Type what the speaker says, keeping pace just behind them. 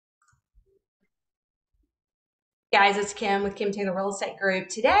Guys, it's Kim with Kim Taylor Real Estate Group.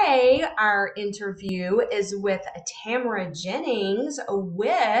 Today, our interview is with Tamara Jennings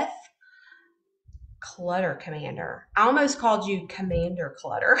with Clutter Commander. I almost called you Commander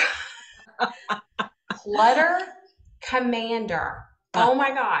Clutter. Clutter Commander. Oh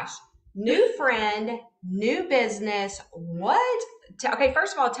my gosh. New friend, new business. What? Okay,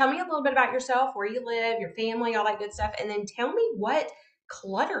 first of all, tell me a little bit about yourself, where you live, your family, all that good stuff, and then tell me what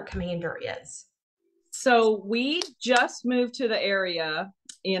Clutter Commander is. So we just moved to the area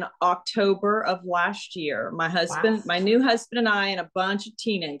in October of last year. My Wow. husband, my new husband and I, and a bunch of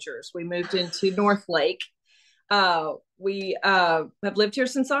teenagers, we moved into North Lake. We have lived here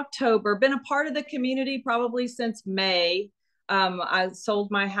since October, been a part of the community probably since May. I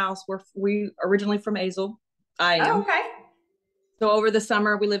sold my house. We originally from Azle. I Oh, am. okay. So over the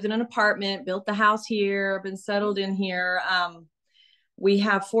summer, we lived in an apartment, built the house here, been settled in here. We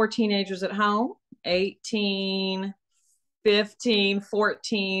have four teenagers at home, 18, 15,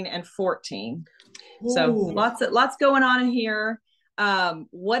 14, and 14. So Ooh. lots going on in here.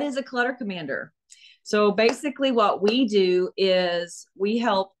 What is a clutter commander? So basically what we do is we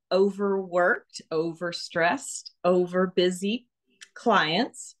help overworked, overstressed, over busy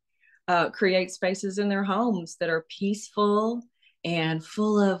clients create spaces in their homes that are peaceful and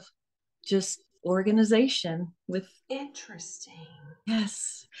full of just organization with. Interesting.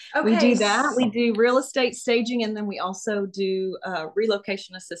 Yes, we Okay. do that. We do real estate staging, and then we also do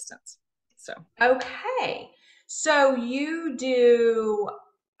relocation assistance. So, Okay. So you do,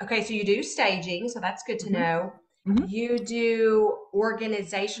 okay, so you do staging, so that's good to mhm, know. mhm. You do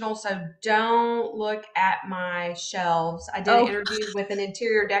organizational, so don't look at my shelves. I did an Oh, interview with an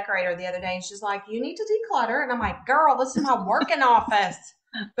interior decorator the other day, and she's like, "You need to declutter." And I'm like, "Girl, this is my working office."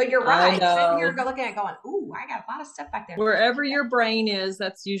 But you're I right. Sitting here know. looking at it going, "Ooh, I got a lot of stuff back there." Wherever your brain is,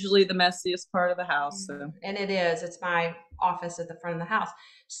 that's usually the messiest part of the house. So, And it is. It's my office at the front of the house.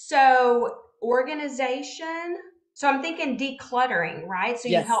 So, organization. So, I'm thinking decluttering, right? So,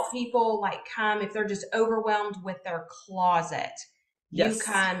 you help yes, people like come if they're just overwhelmed with their closet. You yes,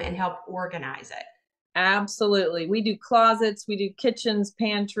 come and help organize it. absolutely. We do closets, we do kitchens,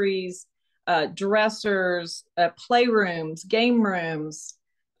 pantries, dressers, playrooms, game rooms.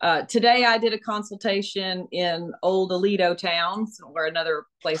 Today, I did a consultation in Old Aledo Town, or another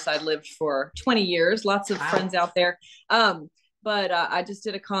place I lived for 20 years. Lots of Wow. friends out there. But I just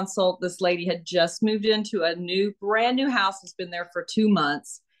did a consult. This lady had just moved into a brand new house, has been there for 2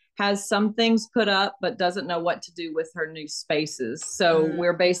 months, has some things put up, but doesn't know what to do with her new spaces. So Mm,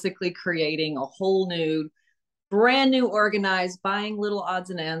 we're basically creating a whole new, brand new, organized, buying little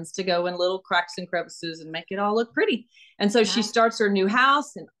odds and ends to go in little cracks and crevices and make it all look pretty. And so she nice. starts her new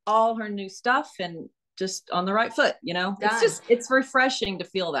house and all her new stuff and just on the right foot, It's Done. it's refreshing to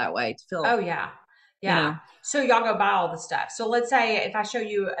feel that way, to Oh, feel, yeah. you Yeah. know. So, y'all go buy all the stuff. So, let's say if I show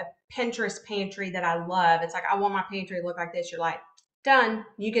you a Pinterest pantry that I love, it's like, I want my pantry to look like this. You're like, done.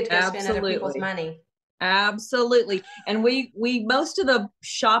 You get to go spend other people's Absolutely. money. Absolutely. And we most of the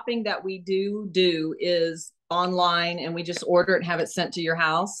shopping that we do is online, and we just order it and have it sent to your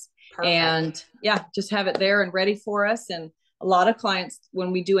house. Perfect. And yeah, just have it there and ready for us. And a lot of clients,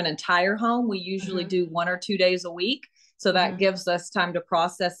 when we do an entire home, we usually Hmm. do 1 or 2 days a week. So that Hmm. gives us time to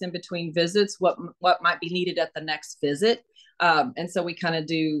process in between visits what might be needed at the next visit. And so we kind of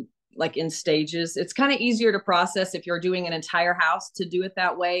do like in stages. It's kind of easier to process if you're doing an entire house to do it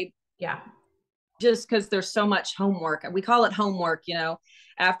that way, Yeah. just because there's so much homework. We call it homework.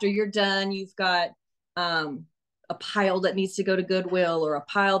 After you're done, you've got um, a pile that needs to go to Goodwill, or a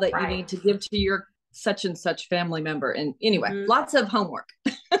pile that you Right. need to give to your such and such family member. And anyway, Hmm. lots of homework.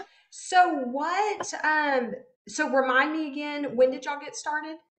 So what? So remind me again. When did y'all get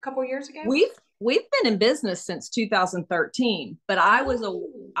started? A couple years ago. We've been in business since 2013, but Oh.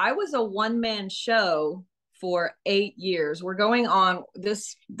 I was a one-man show for 8 years. We're going on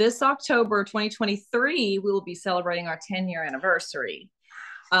this October 2023. We will be celebrating our 10-year anniversary.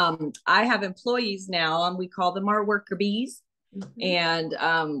 I have employees now, and we call them our worker bees. Hmm.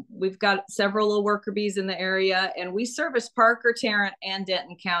 And we've got several little worker bees in the area, and we service Parker, Tarrant, and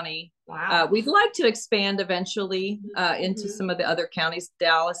Denton County. Wow. We'd like to expand eventually into Hmm. some of the other counties,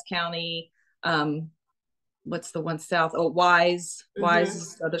 Dallas County. Um, what's the one south? Oh, Wise Hmm.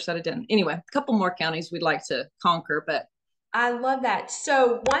 is the other side of Denton. Anyway, a couple more counties we'd like to conquer, but I love that.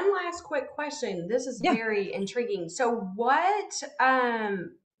 So one last quick question. This is yeah. very intriguing. So what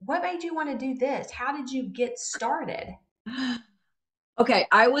made you want to do this? How did you get started? Okay,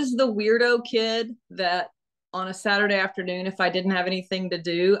 I was the weirdo kid that on a Saturday afternoon, if I didn't have anything to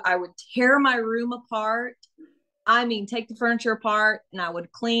do, I would tear my room apart I mean, take the furniture apart and I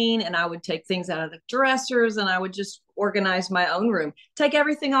would clean and I would take things out of the dressers and I would just organize my own room, take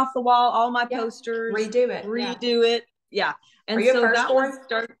everything off the wall, all my Yeah. posters, Redo it. Yeah. redo it. Yeah. Are And you a so that was firstborn?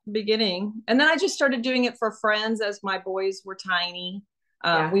 start the beginning. And then I just started doing it for friends as my boys were tiny.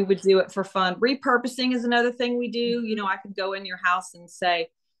 Yeah. We would do it for fun. Repurposing is another thing we do. You know, Mhm. I could go in your house and say,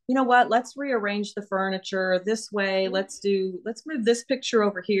 you know what, let's rearrange the furniture this way. Let's move this picture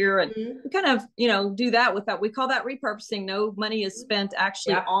over here. And Mhm. we kind of, you know, do that with that. We call that repurposing. No money is spent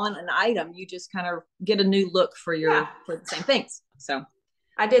actually Yeah. on an item. You just kind of get a new look for Yeah. for the same things. So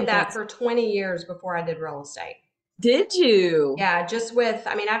I did something that that's, for 20 years before I did real estate. did you? Yeah, just with,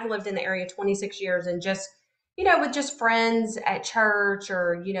 I mean, I've lived in the area 26 years and just, with just friends at church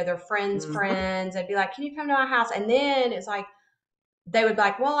or, their friends' Mhm. friends, I'd be like, can you come to my house? And then it's like, they would be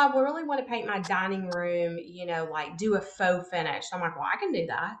like, well, I really want to paint my dining room, like do a faux finish. So I'm like, well, I can do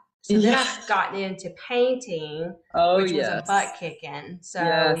that. So then Yeah. I gotten into painting, Oh, which was a butt yes. kicking. So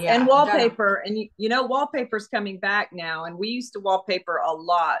Yes. And yeah, done a, wallpaper. And you know, wallpaper's coming back now. And we used to wallpaper a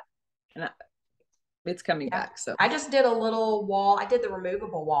lot. And it's coming yeah. back. So I just did a little wall. I did the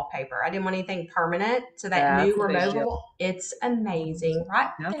removable wallpaper. I didn't want anything permanent. So that new that's a big deal. removable, it's amazing. Right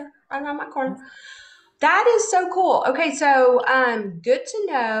Yeah. there, right around my corner. That is so cool. Okay, so good to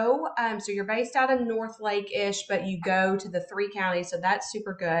know. So you're based out of North Lake-ish, but you go to the three counties, so that's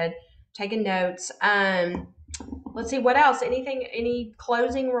super good. Taking notes. Let's see what else. Any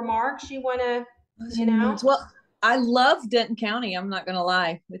closing remarks you want to, Closing remarks. Well, I love Denton County. I'm not going to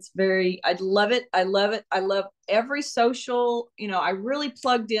lie. It's very, I love it. I love it. I love every social, you know, I really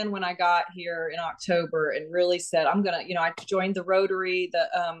plugged in when I got here in October and really said, I'm going to, you know, I joined the Rotary,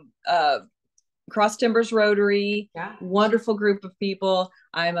 Cross Timbers Rotary, Yeah. wonderful group of people.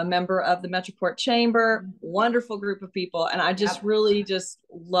 I'm a member of the Metroport Chamber, wonderful group of people. And I just Yep. really just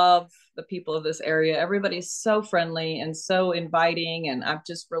love the people of this area. Everybody's so friendly and so inviting. And I've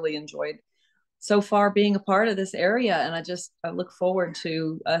just really enjoyed so far being a part of this area. And I look forward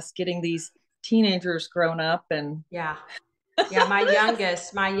to us getting these teenagers grown up and Yeah. Yeah, my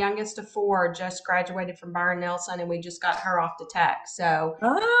youngest of four just graduated from Byron Nelson and we just got her off to tech. So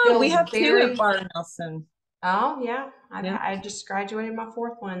oh, we feels have two at very, Bar Nelson. oh yeah. Yeah. I just graduated my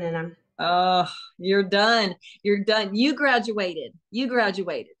fourth one and I'm Oh, you're done. You're done. You graduated. You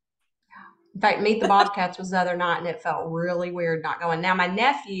graduated. in fact, Meet the Bobcats was the other night and it felt really weird not going. Now my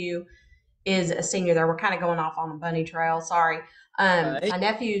nephew is a senior there. We're kind of going off on the bunny trail. Sorry. Right. My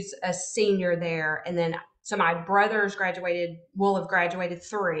nephew's a senior there, and then so my brothers will have graduated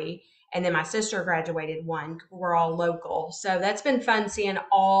three, and then my sister graduated one. We're all local, so that's been fun seeing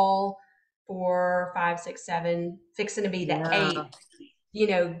all four, five, six, seven, fixing to be the Yeah.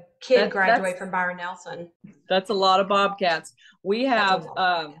 eighth, kid That's graduate from Byron Nelson. that's a lot of Bobcats. We That's a have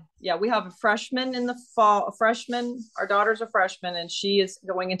lot. yeah, we have a freshman in the fall, a freshman, our daughter's a freshman and she is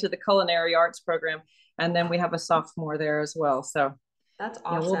going into the culinary arts program. And then we have a sophomore there as well. So That's yeah,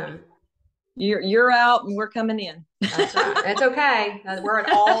 awesome. you're out and we're coming in. That's right. That's okay. We're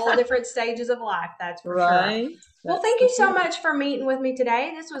at all different stages of life. That's for sure. Right. Well, That's thank the you so truth. much for meeting with me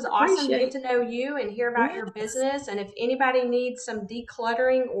today. This was awesome to get Appreciate. to know you and hear about your Yes. business. And if anybody needs some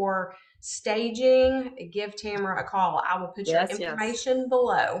decluttering or staging, give Tamara a call. I will put your Yes, yes. information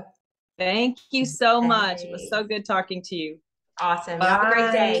below. Thank you so much. It was Thanks. so good talking to you. Awesome. Y'all have a great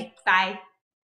Bye. day. Bye.